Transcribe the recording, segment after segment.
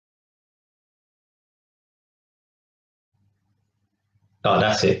Oh,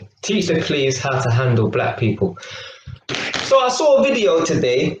 that's it. Teach the police how to handle black people. So I saw a video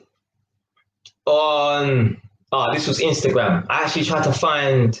today on, this was Instagram. I actually tried to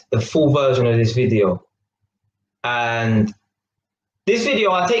find the full version of this video. And this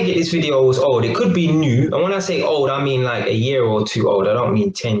video, I take it this video was old. It could be new. And when I say old, I mean like a year or two old. I don't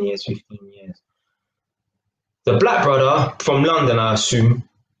mean 10 years, 15 years. The black brother from London, I assume,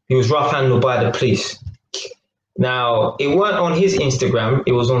 he was rough handled by the police. Now, it weren't on his Instagram.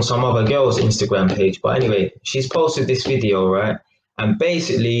 It was on some other girl's Instagram page. But anyway, she's posted this video, right? And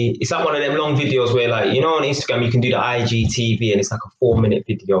basically, it's like one of them long videos where, like, you know, on Instagram, you can do the IGTV and it's like a 4-minute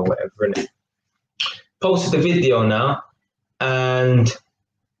video or whatever, innit? Posted the video now. And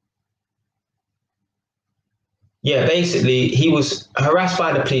yeah, basically, he was harassed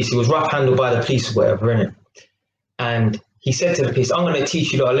by the police. He was rough handled by the police or whatever, innit? And he said to the police, I'm going to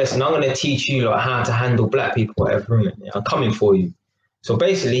teach you a lesson. I'm going to teach you like how to handle black people, whatever, innit? I'm coming for you. So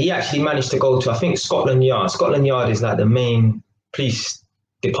basically, he actually managed to go to, I think, Scotland Yard. Scotland Yard is like the main police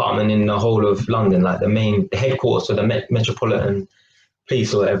department in the whole of London, like the headquarters of the Metropolitan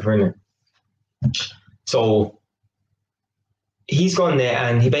Police or whatever, innit? So he's gone there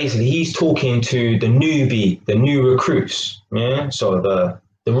and he's talking to the new recruits, yeah? So the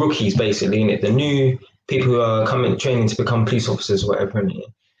rookies, basically, innit? The new people who are training to become police officers, whatever,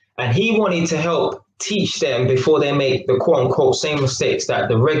 innit? And he wanted to help teach them before they make the quote-unquote same mistakes that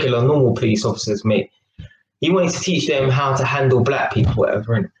the regular, normal police officers make. He wanted to teach them how to handle black people,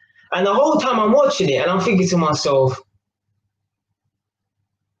 whatever, innit? And the whole time I'm watching it and I'm thinking to myself,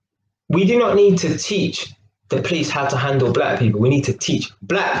 we do not need to teach the police how to handle black people. We need to teach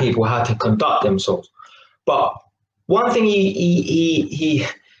black people how to conduct themselves. But one thing he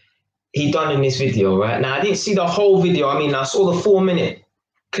done in this video, right? Now, I didn't see the whole video. I mean, I saw the 4-minute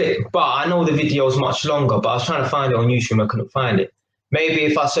clip, but I know the video is much longer, but I was trying to find it on YouTube and I couldn't find it. Maybe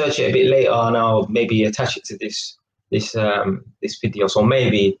if I search it a bit later and I'll maybe attach it to this video. So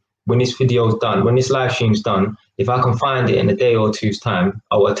maybe when this video is done, when this live stream is done, if I can find it in a day or two's time,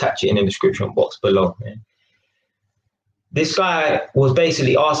 I will attach it in the description box below. Yeah? This guy was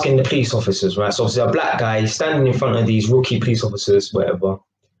basically asking the police officers, right? So obviously a black guy, he's standing in front of these rookie police officers, whatever.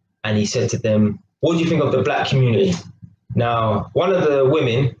 And he said to them, what do you think of the black community? Now, one of the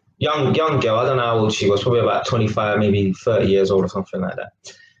women, young girl, I don't know how old she was, probably about 25, maybe 30 years old or something like that.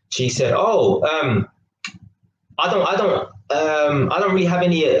 She said, I don't really have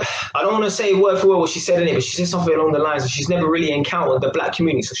any, I don't want to say word for word what she said in it, but she said something along the lines of she's never really encountered the black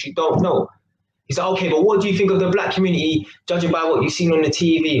community, so she don't know. He said, okay, but what do you think of the black community, judging by what you've seen on the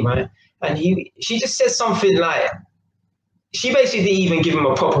TV, right? And she just said something like, she basically didn't even give him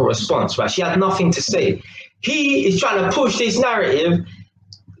a proper response, right? She had nothing to say. He is trying to push this narrative.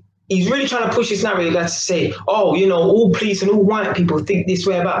 He's really trying to push this narrative to say, oh, you know, all police and all white people think this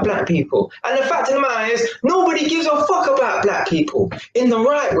way about black people. And the fact of the matter is, nobody gives a fuck about black people in the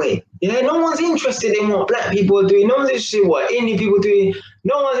right way. Yeah, no one's interested in what black people are doing. No one's interested in what Indian people are doing.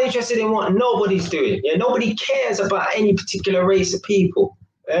 No one's interested in what nobody's doing. Yeah, nobody cares about any particular race of people.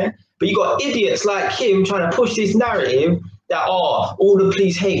 Yeah? But you got idiots like him trying to push this narrative that, oh, all the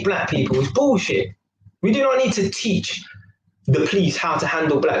police hate black people. It's bullshit. We do not need to teach the police how to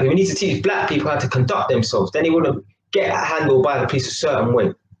handle black people. We need to teach black people how to conduct themselves. Then they wouldn't get handled by the police a certain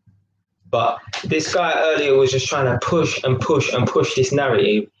way. But this guy earlier was just trying to push and push and push this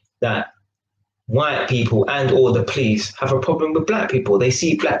narrative that white people and or the police have a problem with black people. They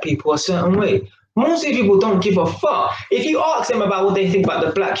see black people a certain way. Most of these people don't give a fuck. If you ask them about what they think about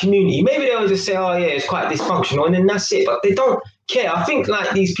the black community, maybe they'll just say, oh yeah, it's quite dysfunctional, and then that's it. But they don't care. I think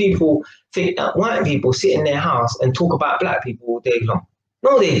like these people think that white people sit in their house and talk about black people all day long.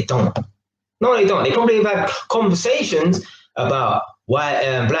 No, they don't. No, they don't. They probably have had conversations about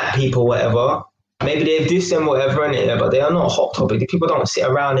white black people, whatever. Maybe they've dissed them, whatever, but they are not a hot topic. The people don't sit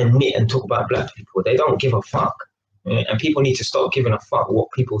around and knit and talk about black people. They don't give a fuck. Right? And people need to stop giving a fuck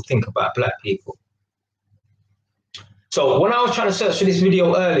what people think about black people. So when I was trying to search for this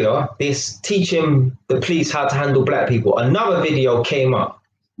video earlier, this teaching the police how to handle black people, another video came up.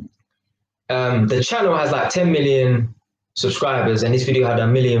 The channel has like 10 million subscribers and this video had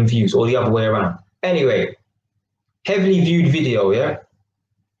 1 million views, or the other way around. Anyway, heavily viewed video, yeah?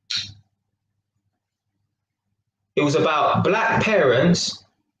 It was about black parents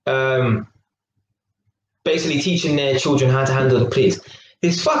basically teaching their children how to handle the police.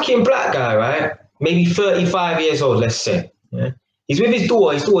 This fucking black guy, right? Maybe 35 years old, let's say. Yeah? He's with his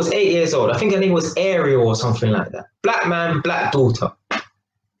daughter. His daughter's 8 years old. I think her name was Ariel or something like that. Black man, black daughter.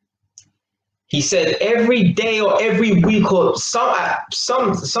 He said every day or every week or at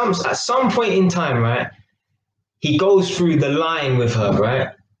some point in time, right? he goes through the line with her, right?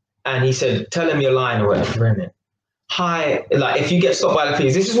 And he said, tell him your line or whatever, innit? Hi, like if you get stopped by the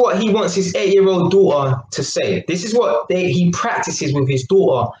police, this is what he wants his 8-year-old daughter to say. This is what he practices with his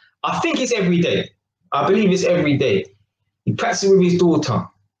daughter. I think it's every day. I believe it's every day. He practices with his daughter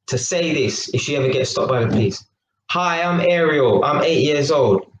to say this if she ever gets stopped by the police. Hi, I'm Ariel. I'm 8 years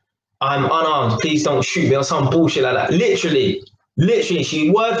old. I'm unarmed. Please don't shoot me or some bullshit like that. Literally, she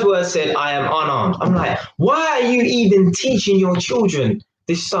word for word said, I am unarmed. I'm like, why are you even teaching your children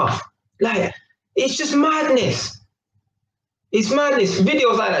this stuff? Like, it's just madness. It's madness.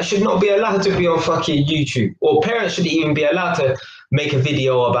 Videos like that should not be allowed to be on fucking YouTube, or parents shouldn't even be allowed to make a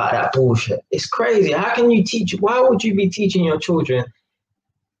video about that bullshit. It's crazy. How can you teach? Why would you be teaching your children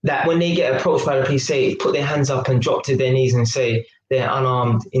that when they get approached by the police, say, put their hands up and drop to their knees and say they're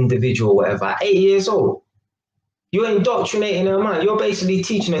unarmed individual, whatever, at 8 years old? You're indoctrinating her mind. You're basically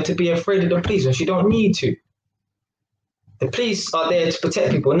teaching her to be afraid of the police when she don't need to. The police are there to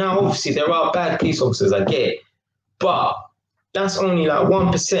protect people. Now, obviously, there are bad police officers, I get it. But that's only like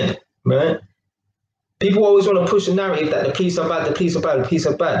 1%, right? People always want to push the narrative that the police are bad, the police are bad, the police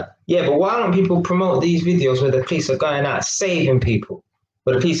are bad. Yeah, but why don't people promote these videos where the police are going out saving people,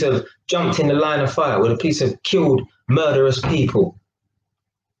 where the police have jumped in the line of fire, where the police have killed murderous people?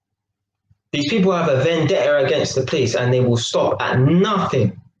 These people have a vendetta against the police and they will stop at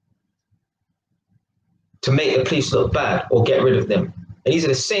nothing to make the police look bad or get rid of them. And these are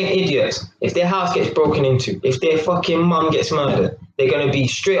the same idiots. If their house gets broken into, if their fucking mum gets murdered, they're going to be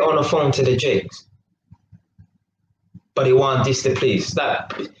straight on the phone to the jakes. But they want this the police.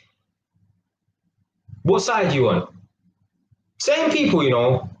 That, what side you on? Same people, you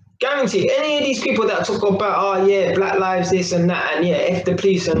know. Guarantee any of these people that talk about, oh yeah, black lives, this and that, and yeah, F the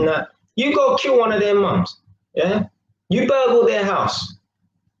police and that, you go kill one of their mums, yeah? You burgle their house.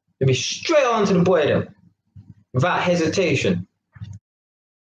 You'll be straight on to the boy them without hesitation.